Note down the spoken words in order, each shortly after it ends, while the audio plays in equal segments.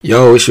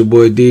Yo, it's your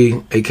boy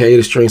D, aka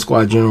the Strength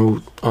Squad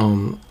General.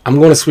 I'm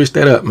gonna switch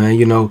that up, man.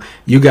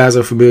 You guys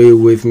are familiar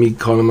with me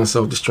calling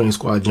myself the Strength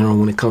Squad General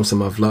when it comes to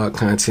my vlog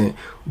content.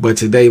 But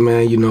today,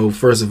 man,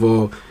 first of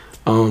all,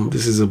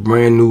 this is a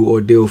brand new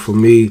ordeal for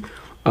me.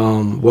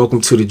 Welcome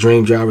to the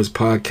Dream Drivers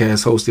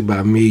podcast, hosted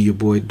by me, your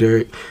boy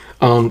Dirk.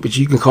 But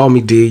you can call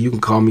me D. You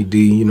can call me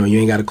D. You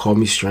ain't gotta call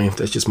me Strength.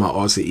 That's just my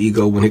alter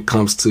ego when it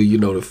comes to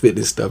the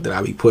fitness stuff that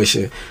I be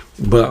pushing.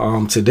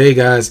 But today,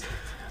 guys.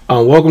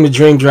 Welcome to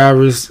Dream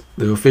Drivers,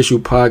 the official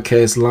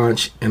podcast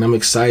launch, and I'm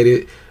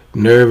excited,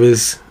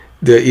 nervous.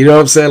 You know what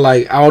I'm saying?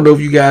 Like, I don't know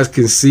if you guys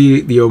can see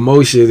the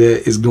emotion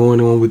that is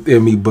going on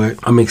within me, but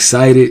I'm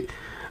excited,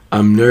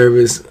 I'm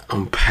nervous,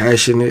 I'm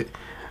passionate,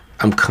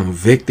 I'm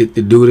convicted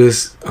to do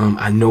this.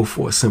 I know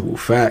for a simple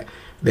fact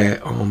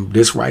that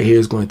this right here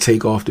is going to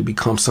take off to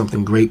become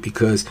something great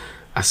because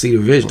I see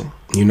the vision.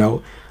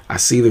 I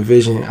see the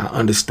vision. I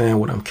understand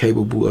what I'm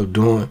capable of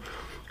doing.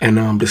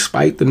 And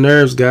despite the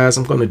nerves, guys,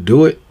 I'm going to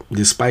do it.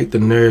 Despite the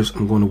nerves,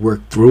 I'm going to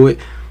work through it.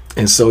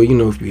 And so, if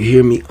you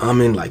hear me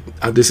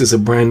this is a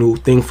brand new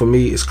thing for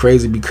me. It's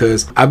crazy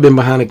because I've been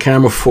behind the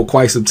camera for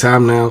quite some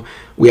time now.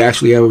 We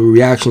actually have a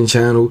reaction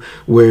channel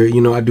where,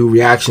 I do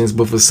reactions.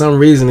 But for some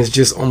reason, it's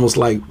just almost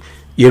like,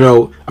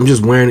 I'm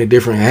just wearing a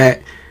different hat.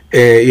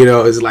 And,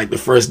 it's like the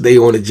first day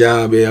on the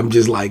job. And I'm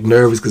just like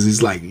nervous because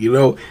it's like,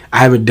 I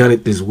haven't done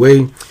it this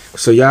way.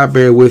 So y'all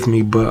bear with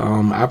me. But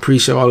I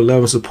appreciate all the love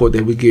and support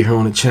that we get here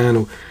on the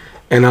channel.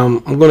 And I'm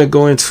going to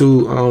go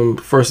into,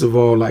 first of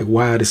all, like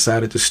why I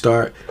decided to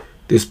start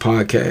this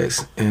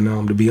podcast.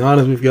 And to be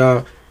honest with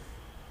y'all,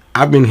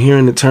 I've been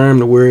hearing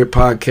the word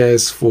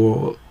podcast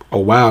for a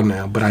while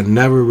now, but I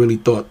never really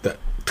thought that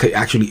to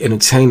actually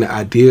entertain the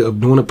idea of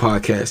doing a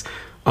podcast.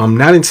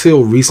 Not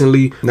until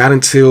recently, not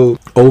until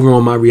over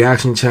on my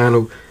reaction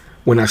channel.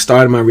 When I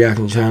started my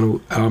reaction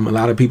channel, a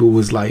lot of people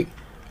was like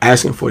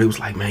asking for it. It was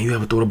like, man, you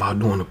ever thought about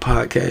doing a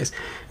podcast?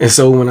 And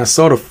so when I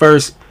saw the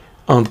first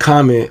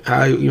comment,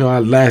 I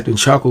laughed and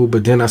chuckled,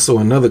 but then I saw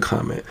another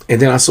comment,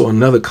 and then I saw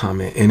another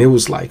comment, and it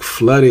was like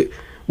flooded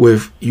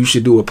with you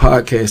should do a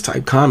podcast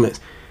type comments.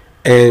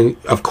 And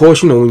of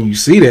course, when you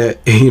see that,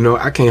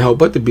 I can't help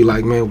but to be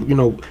like,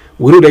 man,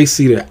 what do they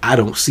see that I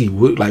don't see?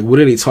 What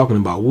are they talking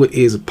about? What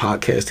is a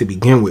podcast to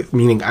begin with?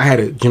 Meaning I had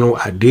a general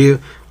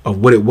idea of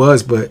what it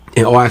was, but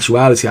in all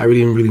actuality, I really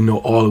didn't really know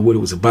all of what it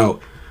was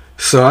about.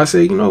 So I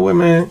said, you know what,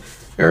 man,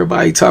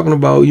 everybody talking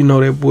about,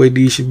 that boy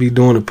D should be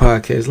doing a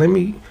podcast. Let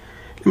me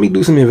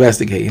do some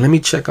investigating. Let me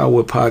check out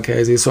what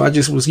podcast is. So I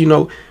just was,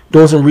 doing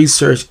some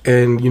research,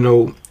 and,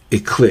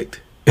 it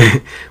clicked.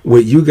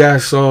 What you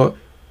guys saw,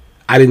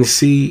 I didn't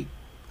see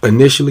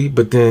initially,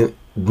 but then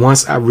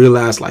once I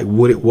realized like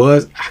what it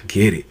was, I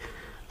get it.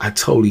 I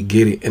totally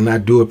get it. And I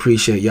do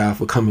appreciate y'all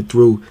for coming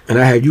through. And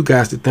I have you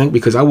guys to thank,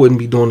 because I wouldn't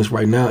be doing this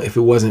right now if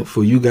it wasn't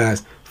for you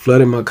guys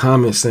flooding my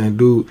comments saying,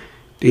 dude,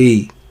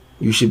 D,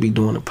 you should be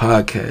doing a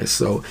podcast.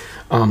 So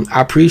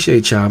I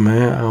appreciate y'all,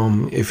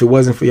 man. If it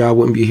wasn't for y'all, I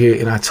wouldn't be here.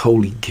 And I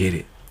totally get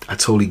it. I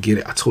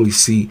totally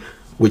see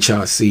what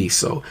y'all see.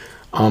 So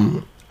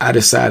I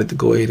decided to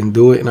go ahead and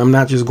do it. And I'm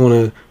not just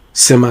going to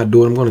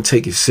semi-do it. I'm going to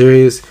take it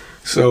serious.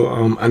 So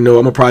I know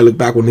I'm going to probably look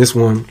back on this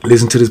one,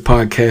 listen to this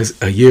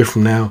podcast a year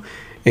from now,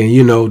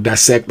 and,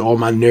 dissect all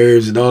my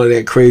nerves and all of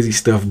that crazy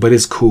stuff. But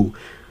it's cool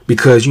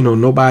because,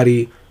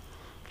 nobody's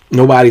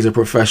a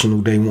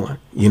professional day one,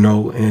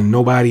 and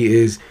nobody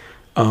is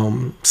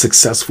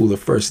successful the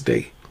first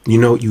day.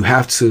 You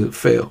have to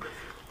fail.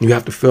 You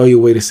have to fail your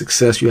way to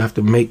success. You have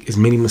to make as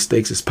many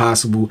mistakes as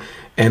possible.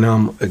 And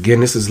again,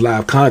 this is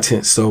live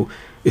content, so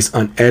it's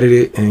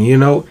unedited.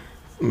 And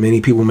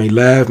many people may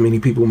laugh, many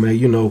people may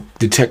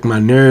detect my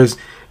nerves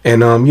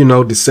and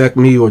dissect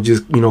me or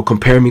just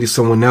compare me to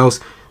someone else,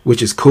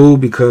 which is cool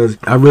because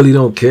I really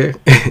don't care.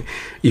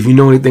 If you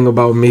know anything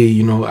about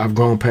me, I've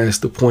grown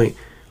past the point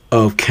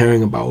of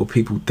caring about what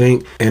people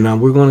think,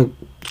 and we're going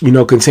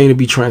to continue to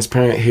be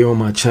transparent here on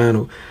my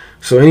channel.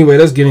 So anyway,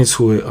 let's get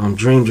into it.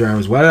 Dream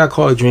Drivers. Why did I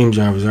call it Dream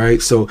Drivers? All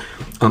right, so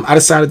I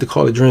decided to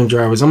call it Dream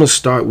Drivers. I'm gonna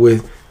start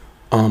with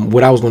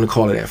what I was going to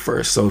call it at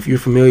first. So if you're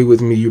familiar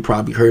with me, you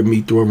probably heard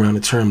me throw around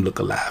the term Look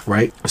Alive,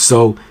 right?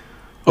 So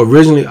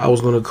originally I was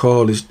going to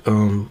call this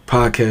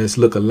podcast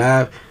Look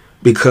Alive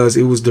because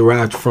it was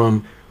derived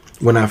from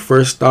when I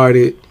first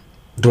started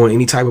doing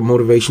any type of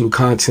motivational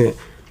content.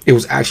 It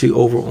was actually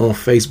over on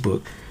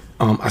Facebook.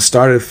 I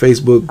started a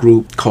Facebook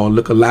group called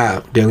Look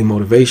Alive Daily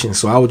Motivation.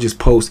 So I would just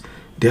post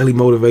daily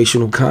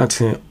motivational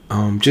content,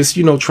 just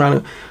trying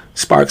to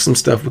spark some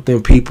stuff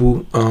within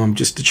people,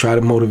 just to try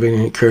to motivate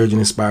and encourage and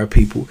inspire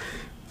people.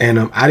 And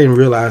I didn't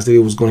realize that it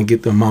was going to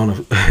get the amount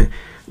of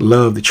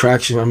love, the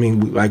traction. I mean,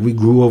 we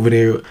grew over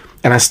there,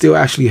 and I still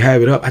actually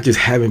have it up. I just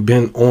haven't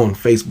been on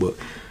Facebook.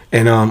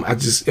 And I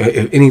just,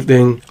 if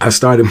anything, I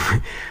started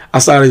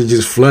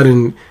just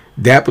flooding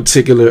that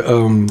particular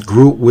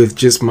group with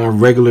just my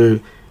regular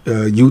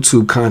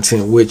YouTube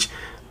content, which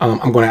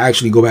I'm going to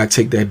actually go back,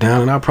 take that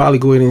down, and I'll probably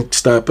go ahead and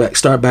start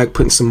back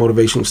putting some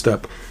motivational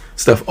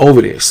stuff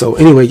over there. So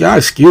anyway, y'all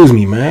excuse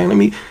me,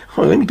 man.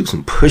 hold on, let me do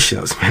some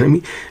push-ups, man. Let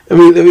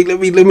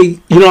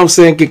me, you know what I'm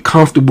saying? Get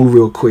comfortable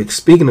real quick.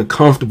 Speaking of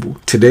comfortable,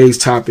 today's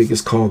topic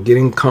is called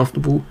getting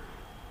comfortable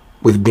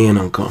with being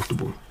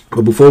uncomfortable.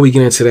 But before we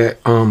get into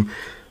that,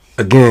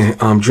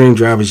 again, Dream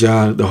Drivers,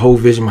 y'all, the whole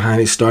vision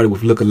behind it started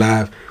with Look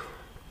Alive.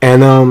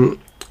 And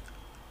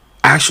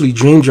actually,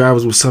 Dream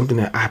Drivers was something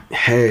that I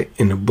had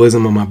in the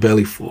bosom of my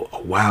belly for a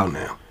while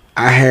now.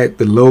 I had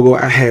the logo,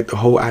 I had the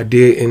whole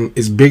idea, and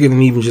it's bigger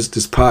than even just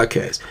this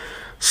podcast.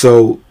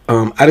 So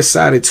I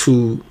decided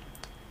to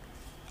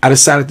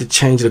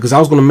change it because I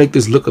was going to make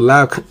this Look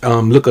Alive,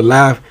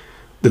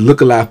 the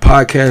Look Alive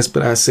podcast.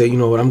 But I said, you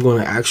know what, I'm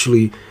going to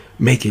actually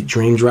make it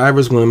Dream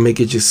Drivers. I'm going to make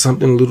it just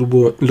something a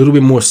little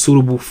bit more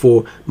suitable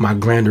for my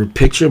grander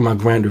picture, my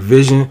grander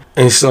vision.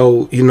 And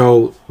so, you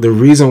know, the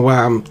reason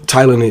why I'm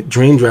titling it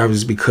Dream Drivers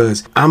is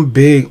because I'm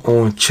big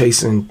on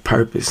chasing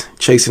purpose,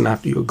 chasing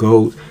after your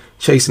goals,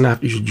 chasing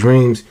after your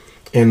dreams,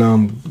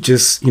 and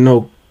just, you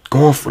know,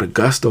 going for the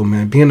gusto,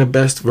 man, being the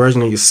best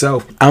version of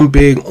yourself. I'm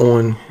big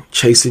on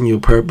chasing your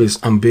purpose.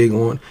 I'm big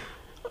on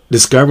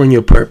discovering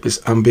your purpose.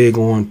 I'm big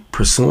on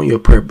pursuing your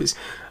purpose.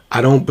 I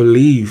don't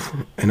believe,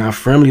 and I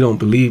firmly don't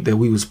believe, that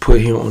we was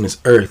put here on this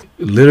earth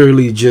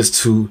literally just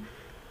to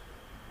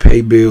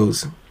pay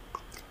bills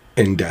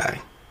and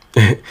die.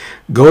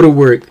 Go to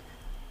work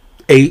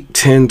 8,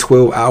 10,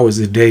 12 hours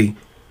a day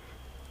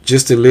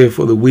just to live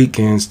for the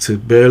weekends, to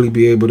barely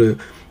be able to,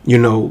 you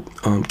know,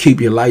 keep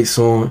your lights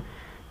on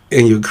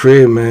in your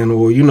crib, man,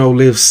 or, you know,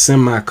 live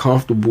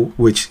semi-comfortable,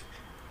 which,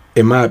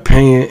 in my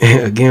opinion,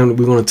 again,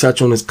 we're going to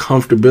touch on this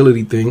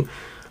comfortability thing.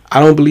 I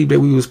don't believe that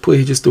we was put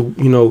here just to,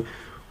 you know,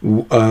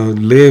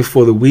 live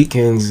for the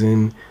weekends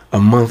and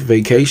a month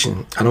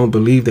vacation. I don't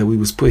believe that we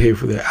was put here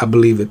for that. I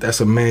believe that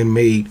that's a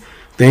man-made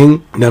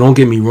thing. Now, don't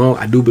get me wrong.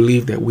 I do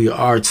believe that we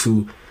are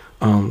to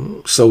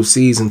sow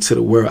seeds into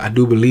the world. I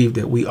do believe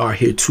that we are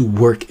here to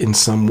work in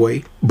some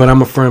way. But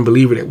I'm a firm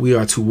believer that we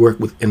are to work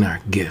within our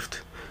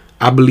gift.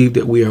 I believe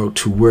that we are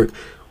to work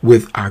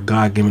with our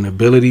God-given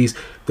abilities,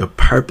 the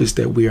purpose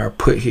that we are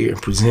put here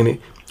and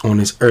presented on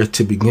this earth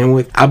to begin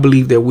with. I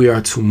believe that we are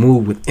to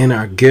move within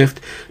our gift,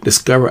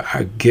 discover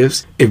our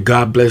gifts. If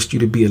God blessed you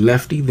to be a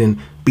lefty,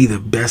 then be the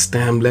best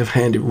damn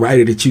left-handed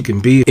writer that you can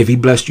be. If he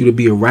blessed you to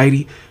be a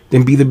righty,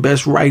 then be the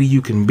best righty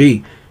you can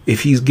be.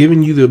 If he's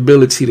given you the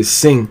ability to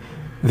sing,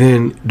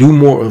 then do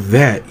more of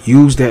that.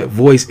 Use that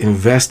voice.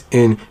 Invest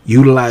in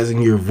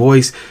utilizing your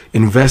voice.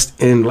 Invest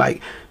in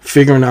like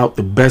figuring out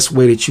the best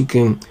way that you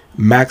can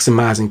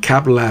maximize and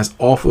capitalize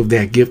off of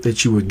that gift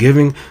that you were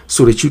giving,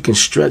 so that you can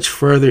stretch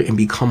further and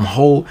become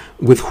whole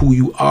with who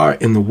you are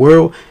in the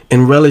world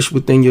and relish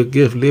within your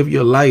gift. Live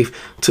your life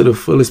to the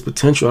fullest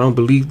potential. I don't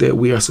believe that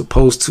we are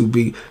supposed to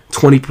be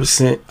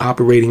 20%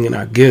 operating in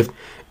our gift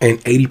and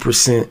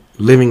 80%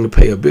 living to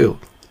pay a bill.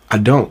 I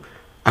don't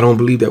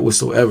believe that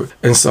whatsoever.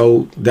 And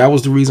so that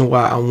was the reason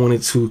why I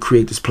wanted to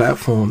create this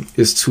platform,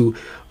 is to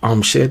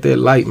shed that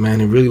light,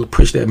 man, and really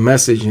push that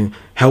message and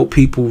help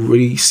people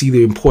really see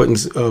the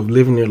importance of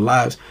living their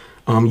lives,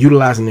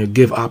 utilizing their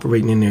gift,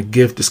 operating in their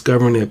gift,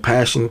 discovering their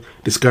passion,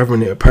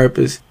 discovering their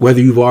purpose.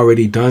 Whether you've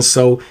already done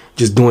so,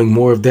 just doing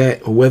more of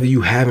that, or whether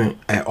you haven't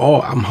at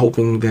all, I'm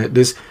hoping that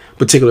this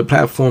particular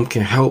platform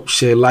can help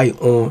shed light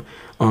on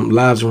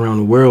lives around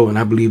the world. And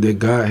I believe that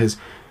God has,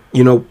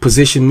 you know,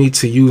 positioned me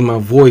to use my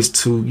voice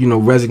to, you know,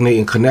 resonate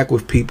and connect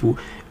with people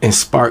and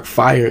spark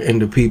fire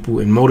into people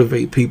and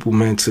motivate people,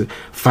 man, to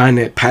find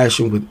that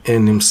passion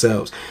within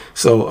themselves.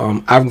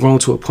 So I've grown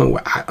to a point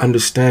where I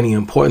understand the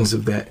importance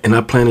of that, and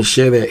I plan to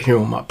share that here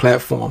on my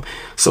platform.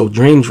 So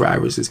Dream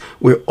Drivers is,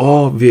 we're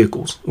all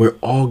vehicles. We're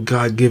all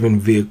God-given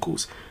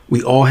vehicles.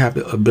 We all have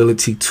the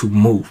ability to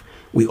move.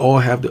 We all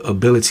have the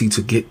ability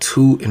to get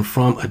to and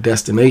from a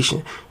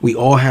destination. We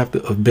all have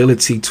the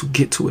ability to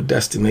get to a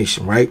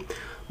destination, right?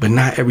 But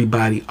not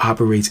everybody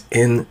operates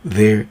in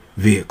their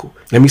vehicle.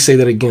 Let me say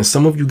that again.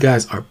 Some of you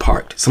guys are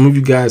parked. Some of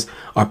you guys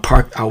are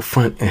parked out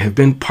front and have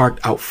been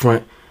parked out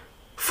front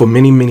for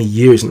many, many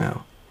years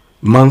now.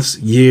 Months,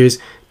 years,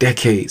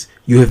 decades.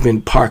 You have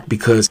been parked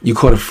because you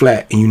caught a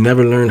flat and you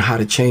never learned how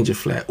to change a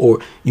flat, or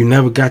you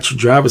never got your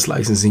driver's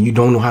license and you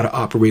don't know how to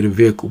operate a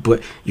vehicle,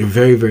 but you're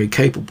very, very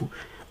capable.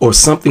 Or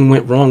something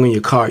went wrong in your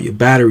car, your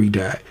battery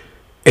died,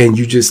 and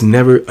you just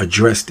never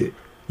addressed it.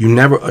 You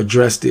never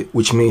addressed it,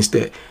 which means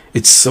that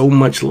it's so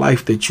much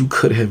life that you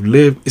could have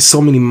lived. It's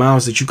so many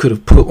miles that you could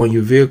have put on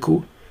your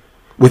vehicle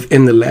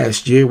within the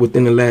last year,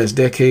 within the last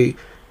decade,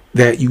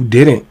 that you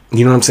didn't.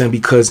 You know what I'm saying?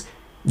 Because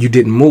you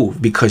didn't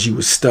move, because you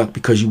were stuck,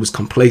 because you was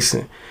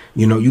complacent.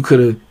 You know, you could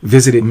have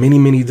visited many,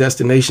 many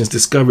destinations,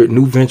 discovered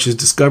new ventures,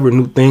 discovered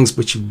new things,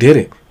 but you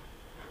didn't,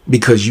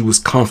 because you was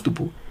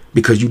comfortable,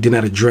 because you did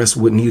not address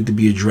what needed to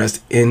be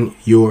addressed in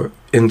your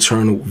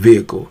internal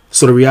vehicle.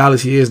 So the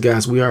reality is,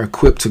 guys, we are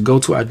equipped to go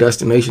to our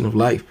destination of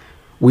life.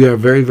 We are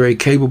very, very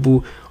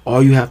capable.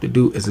 All you have to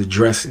do is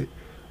address it.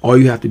 All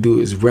you have to do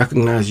is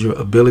recognize your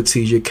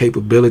abilities, your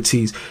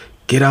capabilities.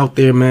 Get out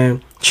there,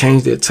 man.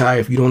 Change that tire.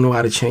 If you don't know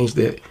how to change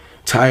that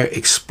tire,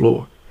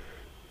 explore.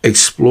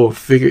 Explore.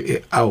 Figure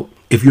it out.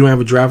 If you don't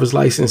have a driver's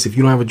license, if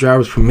you don't have a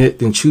driver's permit,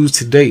 then choose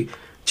today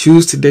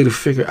Choose today to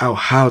figure out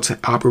how to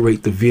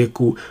operate the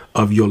vehicle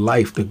of your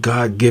life, the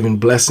God-given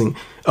blessing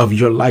of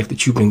your life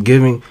that you've been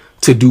given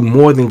to do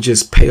more than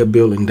just pay a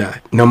bill and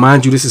die. Now,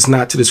 mind you, this is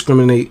not to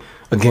discriminate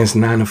against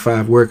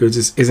 9-to-5 workers.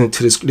 This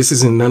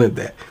isn't none of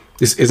that.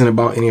 This isn't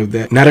about any of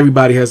that. Not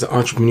everybody has the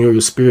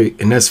entrepreneurial spirit,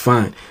 and that's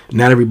fine.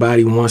 Not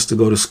everybody wants to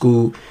go to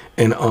school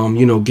and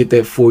get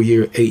that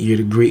 4-year, 8-year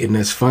degree, and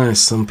that's fine.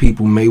 Some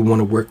people may want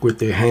to work with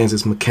their hands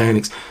as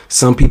mechanics.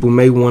 Some people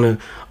may want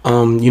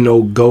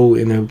to go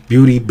in a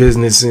beauty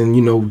business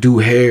and do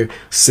hair,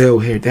 sell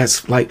hair.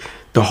 That's like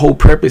the whole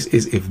purpose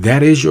is, if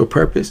that is your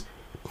purpose,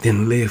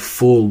 then live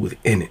full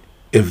within it.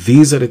 If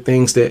these are the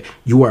things that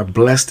you are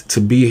blessed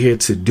to be here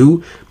to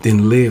do,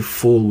 then live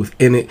full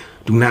within it.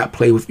 Do not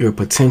play with your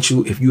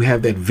potential. If you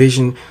have that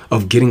vision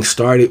of getting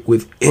started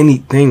with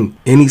anything,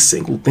 any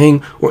single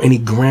thing or any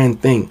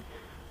grand thing,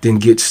 then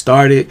get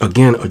started.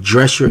 Again,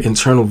 address your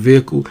internal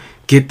vehicle,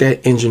 get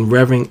that engine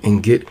revving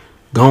and get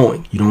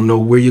going. You don't know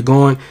where you're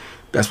going.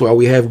 That's why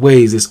we have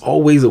Waze. There's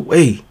always a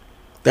way.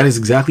 That is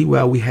exactly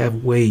why we have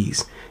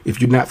Waze. If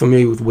you're not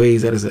familiar with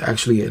Waze, that is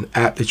actually an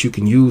app that you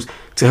can use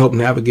to help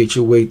navigate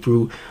your way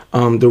through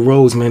the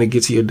roads, man, to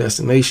get to your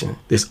destination.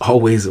 There's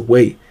always a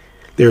way.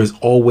 There is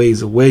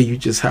always a way. You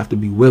just have to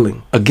be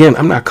willing. Again,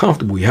 I'm not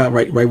comfortable. Yeah,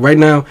 right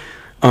now,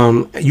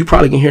 you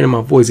probably can hear it in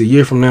my voice. A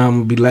year from now, I'm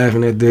gonna be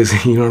laughing at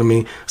this. You know what I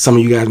mean? Some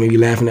of you guys may be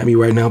laughing at me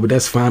right now, but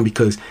that's fine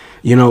because,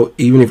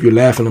 even if you're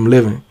laughing, I'm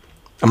living.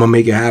 I'm gonna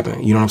make it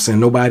happen. You know what I'm saying?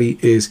 Nobody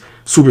is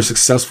super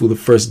successful the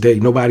first day.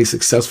 Nobody's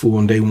successful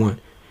on day one.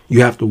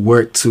 You have to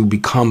work to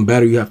become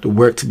better. You have to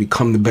work to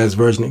become the best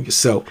version of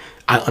yourself.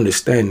 I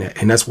understand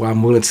that. And that's why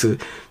I'm willing to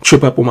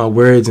trip up on my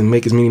words and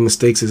make as many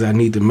mistakes as I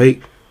need to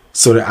make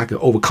so that I can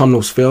overcome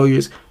those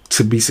failures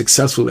to be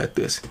successful at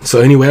this.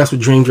 So anyway, that's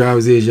what Dream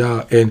Drivers is,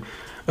 y'all. And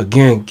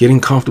again, getting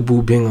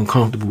comfortable, being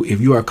uncomfortable.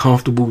 If you are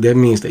comfortable, that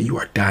means that you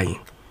are dying.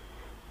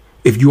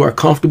 If you are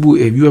comfortable,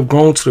 if you have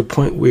grown to the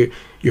point where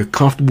you're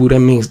comfortable, that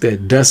means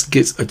that dust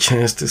gets a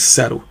chance to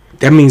settle.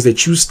 That means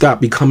that you stop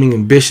becoming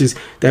ambitious.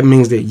 That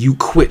means that you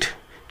quit.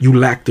 You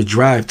lack the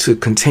drive to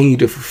continue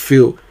to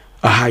fulfill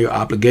a higher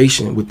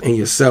obligation within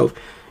yourself.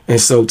 And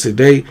so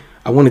today,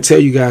 I want to tell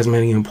you guys,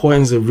 man, the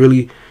importance of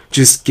really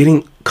just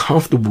getting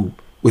comfortable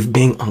with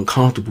being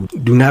uncomfortable.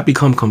 Do not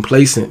become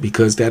complacent,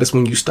 because that is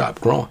when you stop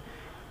growing.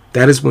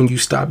 That is when you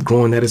stop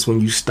growing. That is when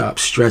you stop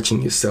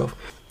stretching yourself.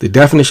 The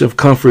definition of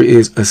comfort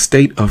is a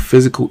state of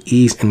physical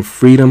ease and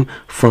freedom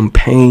from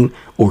pain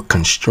or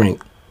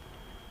constraint.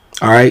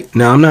 All right.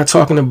 Now, I'm not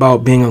talking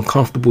about being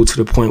uncomfortable to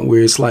the point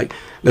where it's like,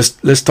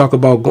 let's talk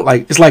about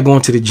it's like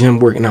going to the gym,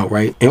 working out,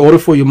 right? In order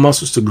for your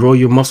muscles to grow,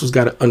 your muscles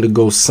got to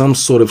undergo some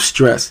sort of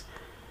stress.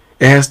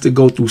 It has to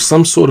go through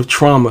some sort of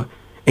trauma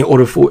in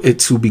order for it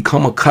to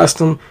become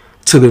accustomed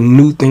to the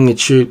new thing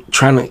that you're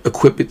trying to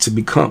equip it to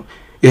become.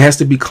 It has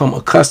to become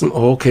accustomed.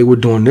 Oh, okay, we're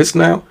doing this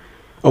now.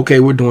 Okay,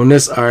 we're doing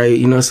this. All right,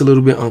 it's a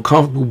little bit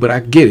uncomfortable, but I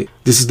get it.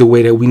 This is the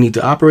way that we need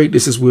to operate.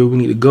 This is where we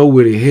need to go.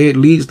 Where the head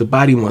leads, the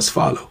body must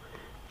follow.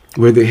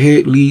 Where the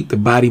head leads, the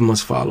body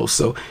must follow.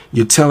 So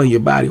you're telling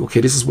your body,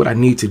 okay, this is what I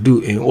need to do.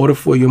 In order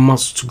for your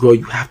muscles to grow,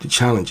 you have to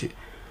challenge it.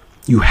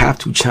 You have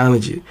to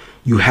challenge it.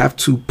 You have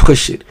to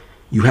push it.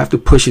 You have to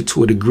push it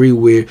to a degree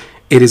where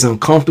it is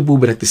uncomfortable,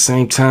 but at the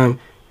same time,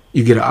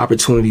 you get an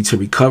opportunity to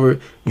recover.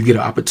 You get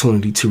an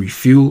opportunity to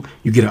refuel.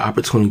 You get an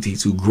opportunity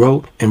to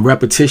grow. And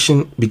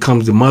repetition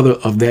becomes the mother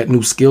of that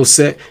new skill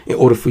set in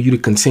order for you to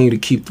continue to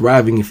keep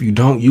thriving. If you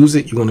don't use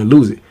it, you're going to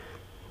lose it.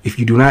 If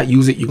you do not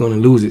use it, you're going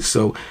to lose it.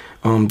 So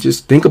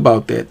just think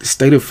about that. The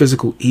state of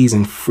physical ease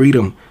and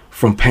freedom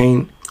from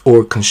pain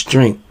or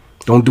constraint.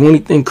 Don't do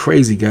anything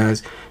crazy,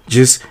 guys.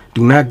 Just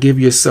do not give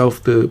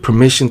yourself the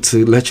permission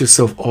to let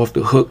yourself off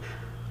the hook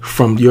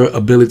from your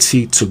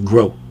ability to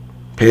grow.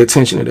 Pay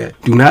attention to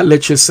that. Do not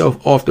let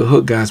yourself off the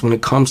hook, guys, when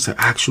it comes to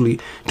actually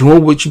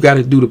doing what you got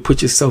to do to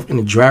put yourself in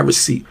the driver's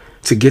seat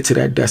to get to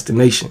that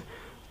destination.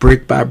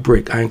 Brick by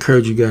brick. I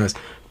encourage you guys,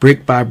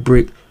 brick by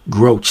brick,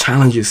 grow,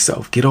 challenge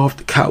yourself, get off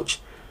the couch,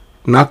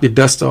 knock the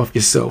dust off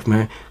yourself,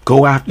 man.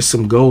 Go after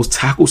some goals,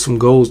 tackle some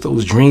goals,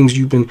 those dreams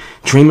you've been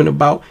dreaming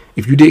about.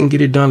 If you didn't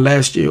get it done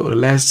last year or the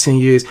last 10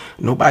 years,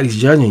 nobody's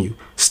judging you.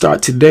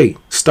 Start today.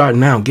 Start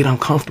now. Get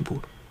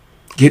uncomfortable.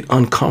 Get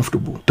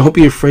uncomfortable. Don't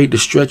be afraid to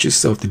stretch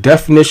yourself. The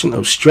definition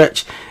of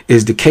stretch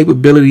is the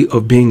capability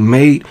of being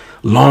made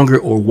longer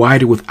or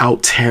wider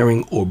without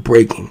tearing or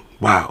breaking.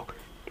 Wow.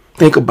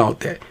 Think about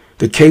that.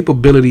 The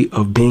capability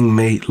of being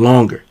made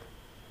longer,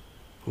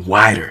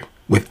 wider,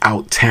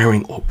 without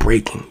tearing or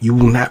breaking. You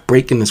will not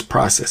break in this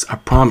process. I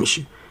promise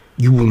you.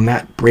 You will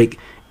not break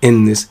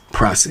in this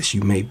process.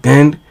 You may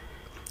bend,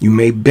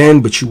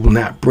 but you will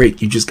not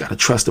break. You just got to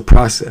trust the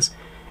process.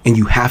 And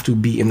you have to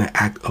be in the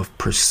act of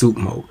pursuit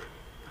mode.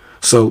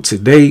 So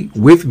today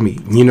with me,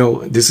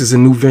 this is a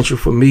new venture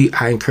for me.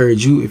 I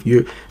encourage you, if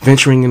you're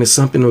venturing into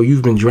something or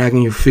you've been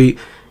dragging your feet,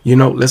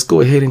 let's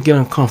go ahead and get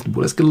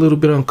uncomfortable. Let's get a little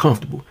bit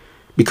uncomfortable,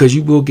 because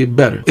you will get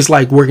better. It's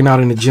like working out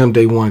in the gym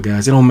day one,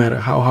 guys. It don't matter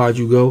how hard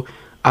you go.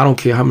 I don't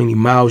care how many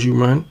miles you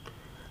run.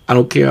 I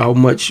don't care how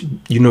much,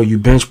 you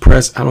bench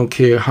press. I don't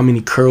care how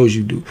many curls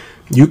you do.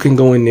 You can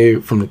go in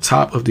there from the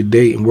top of the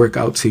day and work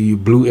out till you're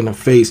blue in the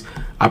face.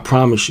 I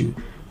promise you,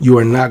 you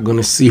are not going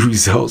to see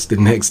results the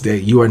next day.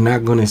 You are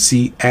not going to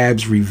see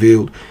abs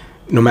revealed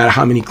no matter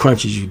how many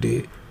crunches you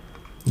did.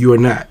 You are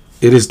not.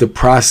 It is the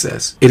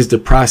process. It is the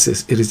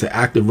process. It is the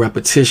act of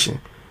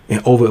repetition.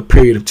 And over a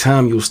period of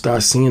time, you'll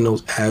start seeing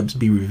those abs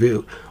be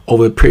revealed.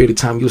 Over a period of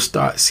time, you'll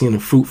start seeing the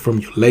fruit from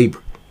your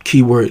labor.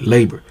 Keyword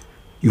labor.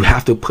 You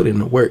have to put in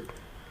the work.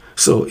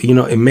 So,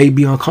 it may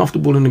be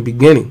uncomfortable in the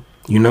beginning,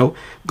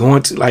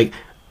 going to, like,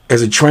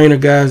 as a trainer,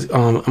 guys,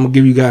 I'm going to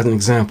give you guys an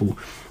example.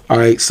 All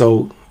right.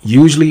 So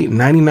usually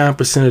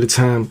 99% of the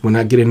time when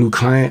I get a new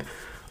client,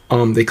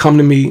 they come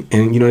to me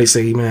and, they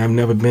say, man, I've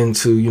never been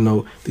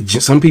to, the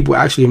gym. Some people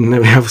actually have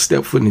never have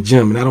stepped foot in the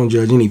gym, and I don't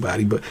judge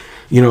anybody. But,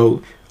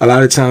 a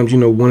lot of times,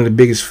 one of the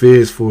biggest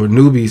fears for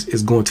newbies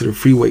is going to the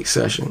free weight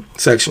section.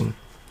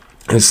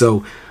 And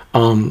so,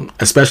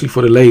 especially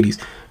for the ladies.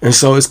 And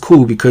so it's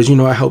cool because,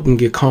 I help them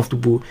get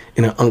comfortable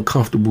in an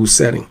uncomfortable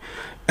setting.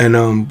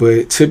 And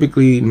but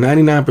typically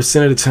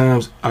 99% of the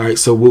times, all right,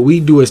 so what we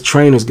do as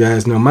trainers,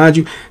 guys, now mind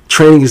you,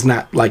 training is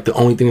not like the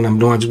only thing that I'm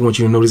doing. I just want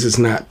you to know this is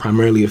not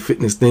primarily a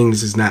fitness thing.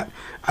 This is not,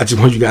 I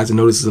just want you guys to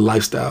know this is a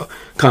lifestyle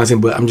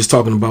content, but I'm just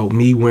talking about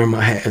me wearing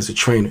my hat as a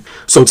trainer.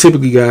 So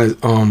typically, guys,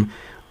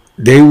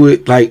 they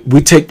would, like,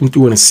 we take them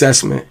through an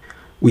assessment.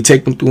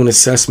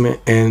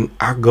 And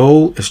our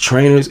goal as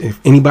trainers, if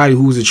anybody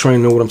who's a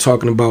trainer know what I'm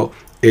talking about,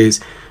 is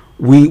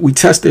we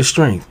test their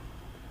strength.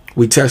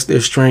 We test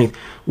their strength.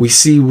 We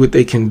see what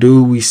they can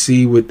do. We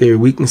see what their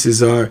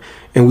weaknesses are,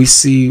 and we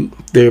see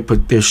their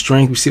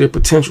strength. We see their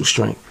potential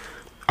strength.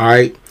 All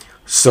right.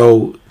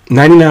 So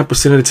 99%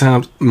 of the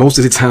times, most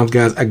of the times,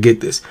 guys, I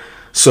get this.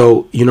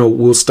 So,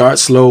 we'll start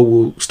slow.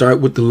 We'll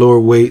start with the lower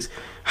weights,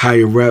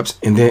 higher reps.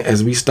 And then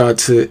as we start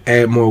to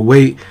add more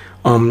weight,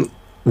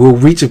 we'll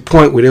reach a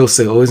point where they'll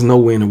say, oh, there's no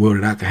way in the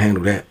world that I can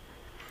handle that.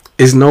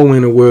 There's no way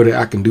in the world that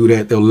I can do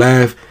that. They'll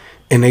laugh.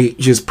 And they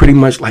just pretty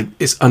much like,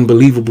 it's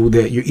unbelievable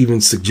that you're even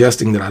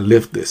suggesting that I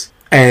lift this.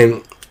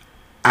 And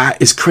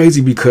it's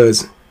crazy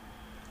because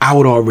I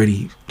would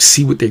already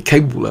see what they're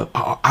capable of.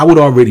 I would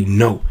already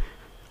know.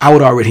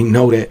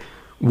 That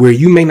where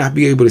you may not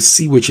be able to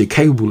see what you're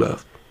capable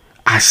of,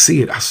 I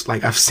see it.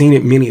 I've seen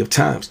it many of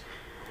times.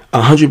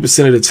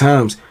 100% of the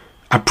times,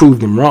 I prove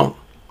them wrong.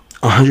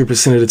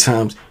 100% of the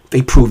times,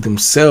 they prove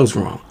themselves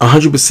wrong.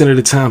 100% of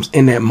the times,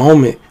 in that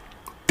moment,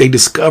 they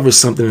discover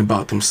something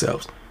about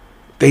themselves.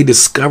 They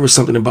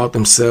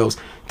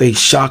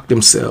shock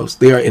themselves.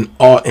 They are in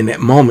awe in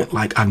that moment.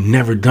 Like, I've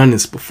never done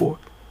this before.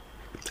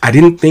 I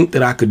didn't think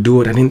that I could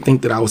do it. I didn't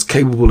think that I was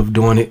capable of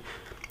doing it.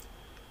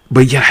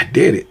 But yet I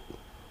did it.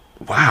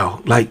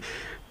 Wow. Like,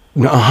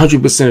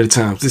 100% of the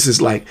times, this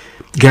is like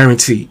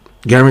guaranteed.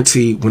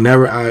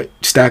 Whenever I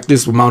stack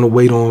this amount of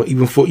weight on,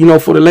 even for,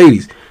 for the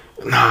ladies,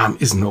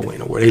 it's no way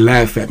in the world. They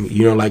laugh at me,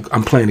 like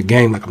I'm playing the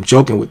game, like I'm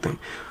joking with them.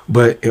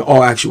 But in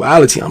all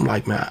actuality, I'm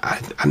like, man,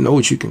 I know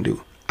what you can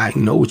do. I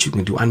know what you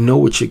can do. I know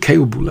what you're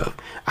capable of.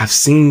 I've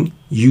seen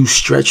you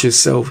stretch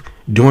yourself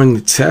during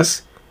the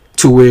test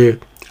to where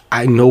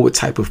I know what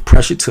type of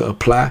pressure to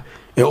apply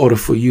in order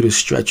for you to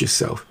stretch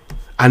yourself.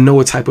 I know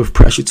what type of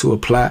pressure to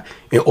apply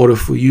in order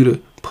for you to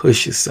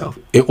push yourself,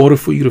 in order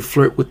for you to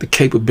flirt with the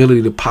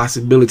capability, the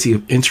possibility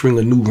of entering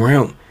a new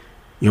realm.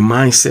 Your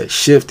mindset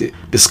shifted,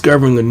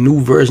 discovering a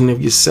new version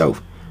of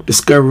yourself,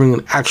 discovering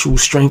an actual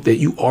strength that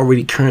you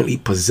already currently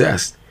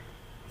possessed.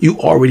 You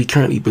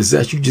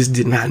just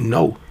did not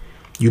know.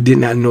 You did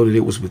not know that it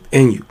was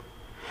within you.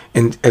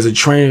 And as a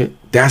trainer,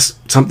 that's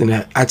something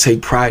that I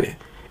take pride in.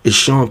 It's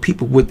showing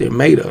people what they're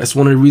made of. That's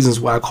one of the reasons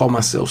why I call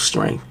myself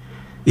Strength.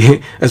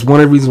 That's one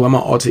of the reasons why my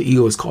alter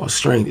ego is called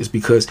Strength, is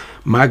because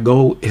my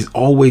goal is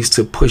always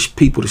to push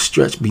people to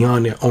stretch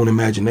beyond their own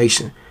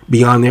imagination,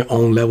 beyond their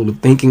own level of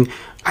thinking.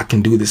 I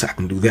can do this, I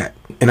can do that.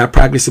 And I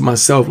practice it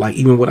myself, like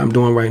even what I'm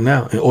doing right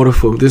now. In order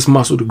for this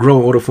muscle to grow,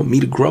 in order for me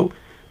to grow,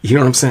 you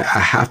know what I'm saying? I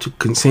have to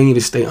continue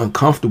to stay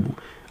uncomfortable.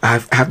 I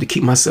have to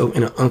keep myself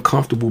in an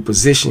uncomfortable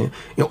position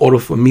in order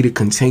for me to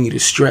continue to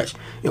stretch,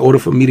 in order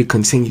for me to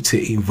continue to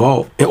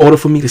evolve, in order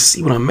for me to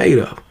see what I'm made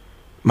of.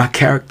 My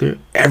character,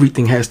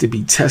 everything has to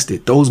be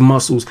tested. Those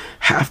muscles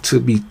have to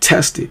be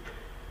tested.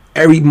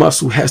 Every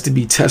muscle has to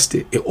be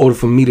tested in order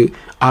for me to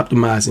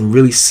optimize and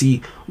really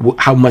see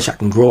how much I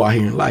can grow out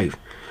here in life.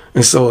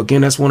 And so,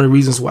 again, that's one of the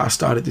reasons why I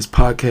started this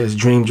podcast,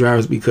 Dream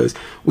Drivers, because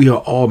we are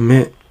all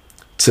meant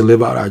to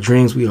live out our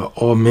dreams. We are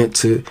all meant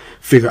to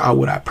figure out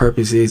what our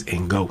purpose is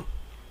and go.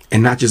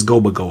 And not just go,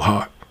 but go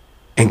hard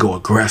and go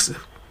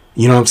aggressive.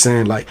 You know what I'm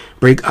saying? Like,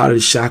 break out of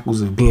the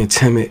shackles of being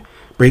timid.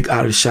 Break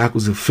out of the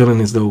shackles of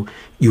feeling as though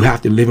you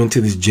have to live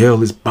into this jail,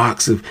 this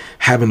box of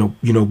having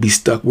to, be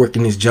stuck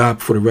working this job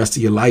for the rest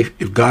of your life.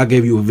 If God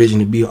gave you a vision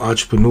to be an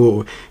entrepreneur,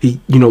 or he,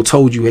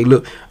 told you, hey,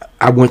 look,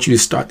 I want you to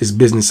start this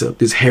business up,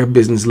 this hair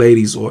business,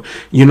 ladies, or,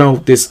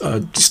 this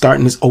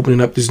starting this,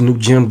 opening up this new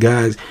gym,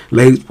 guys,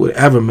 ladies,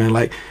 whatever, man.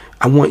 Like,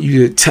 I want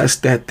you to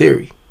test that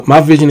theory.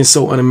 My vision is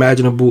so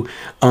unimaginable,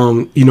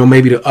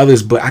 maybe to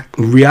others, but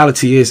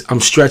reality is I'm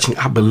stretching.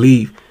 I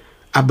believe,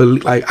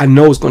 like, I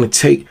know it's going to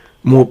take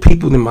more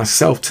people than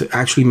myself to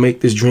actually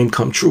make this dream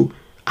come true.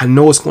 I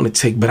know it's going to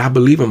take, but I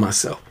believe in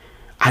myself.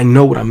 I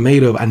know what I'm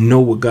made of. I know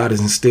what God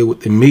has instilled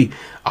within me.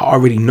 I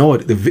already know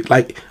it.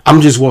 Like,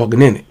 I'm just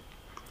walking in it.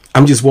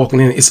 I'm just walking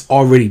in it. It's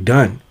already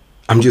done.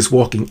 I'm just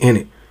walking in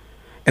it.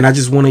 And I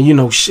just want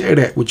to, share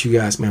that with you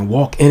guys, man.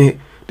 Walk in it.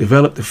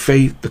 Develop the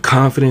faith, the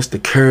confidence, the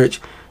courage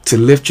to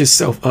lift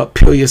yourself up,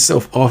 peel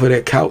yourself off of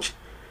that couch.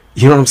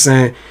 You know what I'm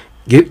saying?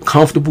 Get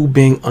comfortable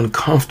being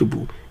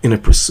uncomfortable in the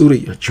pursuit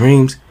of your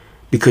dreams,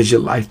 because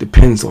your life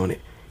depends on it.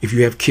 If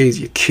you have kids,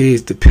 your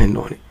kids depend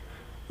on it.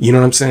 You know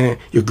what I'm saying?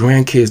 Your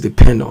grandkids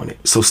depend on it.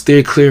 So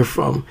steer clear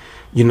from,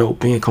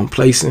 being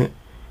complacent.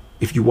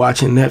 If you're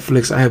watching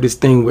Netflix, I have this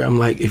thing where I'm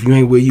like, if you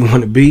ain't where you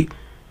want to be,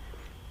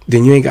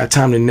 then you ain't got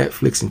time to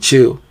Netflix and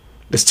chill.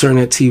 Let's turn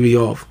that TV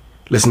off.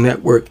 Let's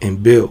network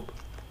and build.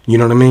 You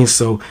know what I mean?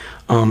 So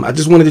I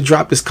just wanted to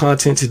drop this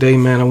content today,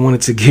 man. I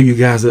wanted to give you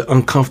guys an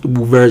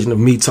uncomfortable version of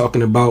me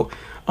talking about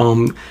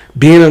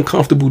being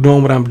uncomfortable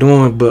doing what I'm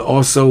doing, but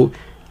also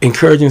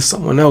encouraging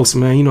someone else,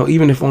 man.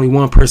 Even if only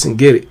one person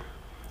get it,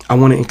 I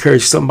want to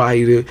encourage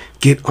somebody to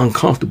get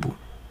uncomfortable.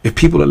 If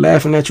people are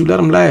laughing at you, let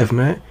them laugh,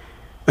 man.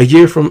 A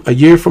year from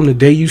the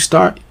day you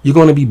start, you're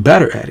going to be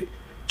better at it.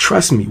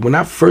 Trust me. When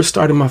I first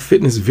started my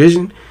fitness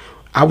vision,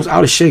 I was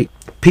out of shape.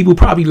 People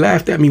probably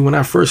laughed at me when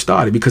I first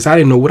started because I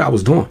didn't know what I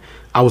was doing.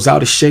 I was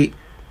out of shape.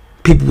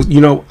 People,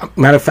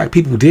 matter of fact,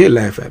 people did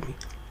laugh at me.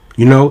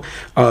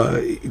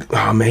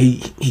 Oh man,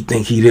 he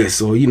think he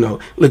this, or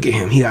look at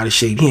him, he out of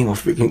shape. He ain't gonna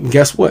freaking.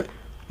 Guess what?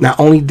 Not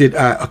only did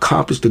I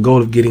accomplish the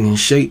goal of getting in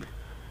shape,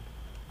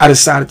 I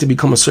decided to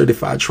become a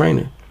certified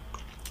trainer.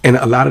 And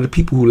a lot of the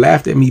people who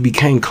laughed at me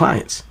became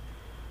clients,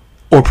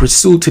 or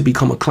pursued to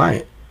become a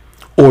client,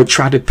 or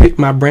tried to pick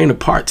my brain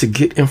apart to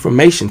get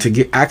information, to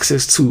get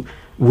access to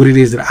what it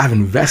is that I've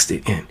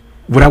invested in,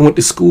 what I went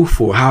to school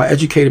for, how I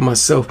educated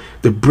myself,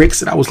 the bricks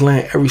that I was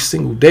laying every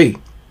single day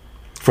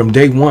from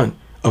day one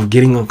of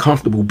getting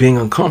uncomfortable, being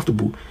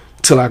uncomfortable,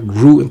 till I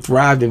grew and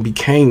thrived and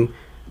became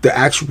the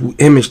actual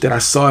image that I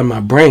saw in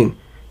my brain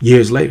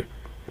years later.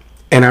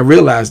 And I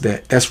realized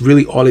that that's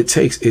really all it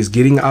takes, is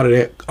getting out of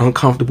that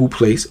uncomfortable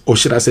place, or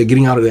should I say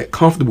getting out of that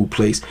comfortable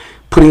place,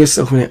 putting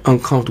yourself in that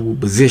uncomfortable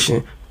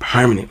position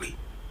permanently.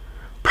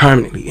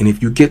 And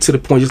if you get to the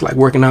point, just like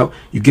working out,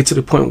 you get to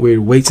the point where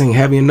the weights ain't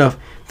heavy enough,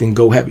 then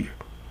go heavier.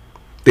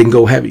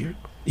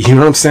 You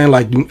know what I'm saying?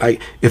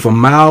 Like if a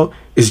mile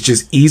is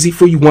just easy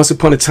for you, once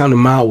upon a time the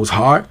mile was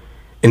hard,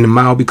 and the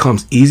mile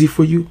becomes easy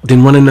for you,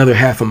 then run another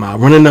half a mile,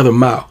 run another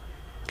mile.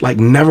 Like,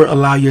 never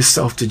allow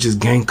yourself to just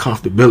gain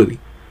comfortability,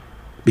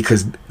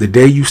 because the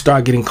day you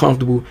start getting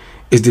comfortable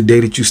is the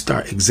day that you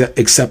start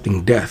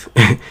accepting death.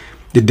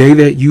 The day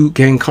that you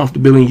gain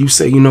comfortability and you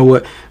say, you know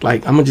what,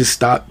 like, I'm gonna just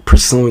stop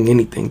pursuing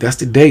anything, that's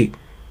the day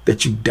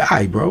that you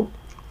die, bro.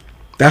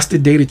 That's the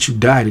day that you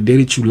die, the day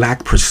that you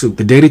lack pursuit.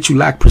 The day that you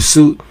lack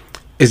pursuit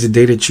is the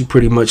day that you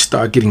pretty much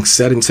start getting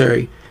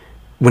sedentary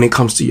when it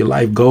comes to your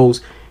life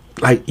goals.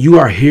 Like, you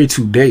are here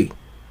today.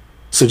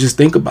 So just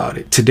think about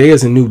it. Today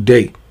is a new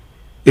day.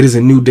 It is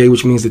a new day,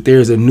 which means that there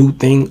is a new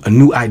thing, a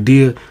new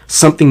idea,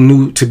 something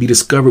new to be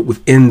discovered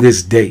within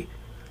this day.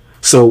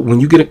 So when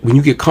you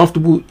get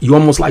comfortable, you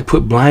almost like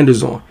put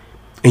blinders on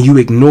and you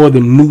ignore the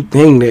new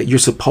thing that you're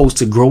supposed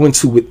to grow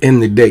into within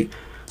the day.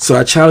 So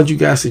I challenge you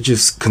guys to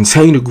just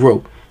continue to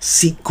grow.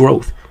 Seek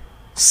growth.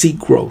 Seek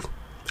growth.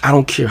 I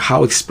don't care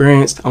how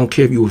experienced, I don't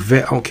care if you're a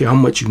vet, I don't care how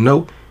much you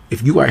know.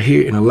 If you are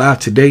here and alive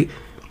today,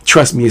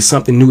 trust me, it's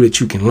something new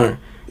that you can learn.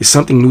 It's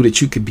something new that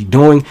you could be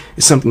doing.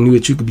 It's something new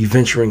that you could be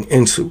venturing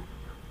into.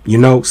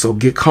 So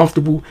get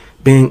comfortable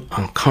being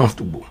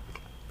uncomfortable.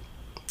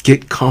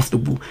 Get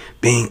comfortable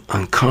being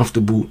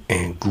uncomfortable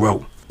and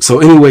grow. So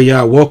anyway,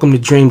 y'all, welcome to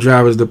Dream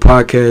Drivers, the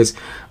podcast.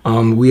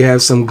 We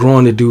have some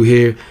growing to do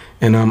here,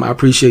 and I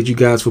appreciate you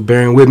guys for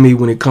bearing with me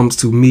when it comes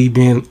to me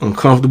being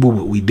uncomfortable,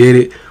 but we did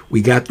it.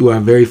 We got through our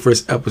very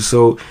first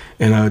episode,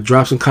 and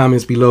drop some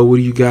comments below. What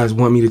do you guys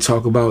want me to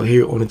talk about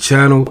here on the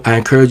channel? I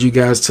encourage you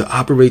guys to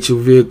operate your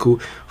vehicle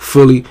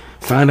fully.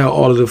 Find out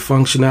all of the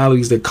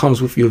functionalities that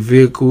comes with your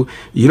vehicle.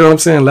 You know what I'm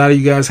saying? A lot of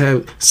you guys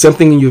have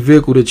something in your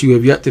vehicle that you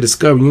have yet to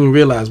discover. You didn't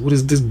realize, what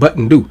does this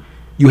button do?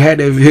 You had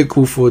that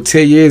vehicle for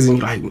 10 years and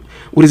you're like,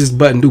 what does this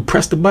button do?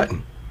 Press the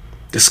button.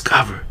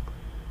 Discover.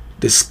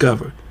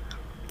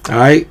 All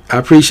right, I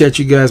appreciate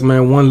you guys,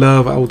 man. One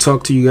love. I will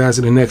talk to you guys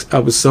in the next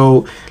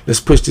episode.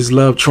 Let's push this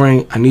love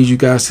train. I need you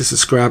guys to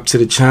subscribe to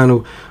the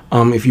channel.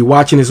 If you're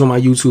watching this on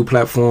my YouTube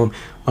platform,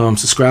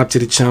 subscribe to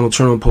the channel,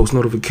 turn on post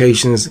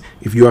notifications.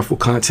 If you are for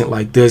content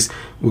like this,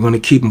 we're going to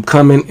keep them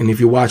coming. And if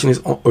you're watching this,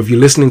 or if you're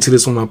listening to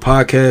this on my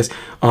podcast,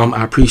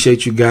 I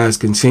appreciate you guys.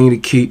 Continue to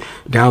keep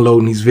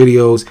downloading these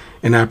videos,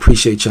 and I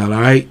appreciate y'all. All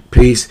right,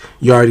 peace.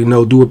 You already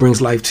know, do what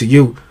brings life to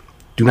you.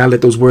 Do not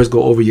let those words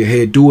go over your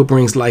head. Do what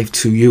brings life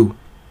to you.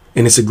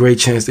 And it's a great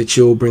chance that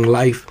you'll bring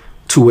life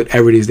to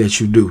whatever it is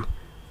that you do.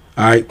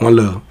 All right, one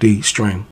love, D String.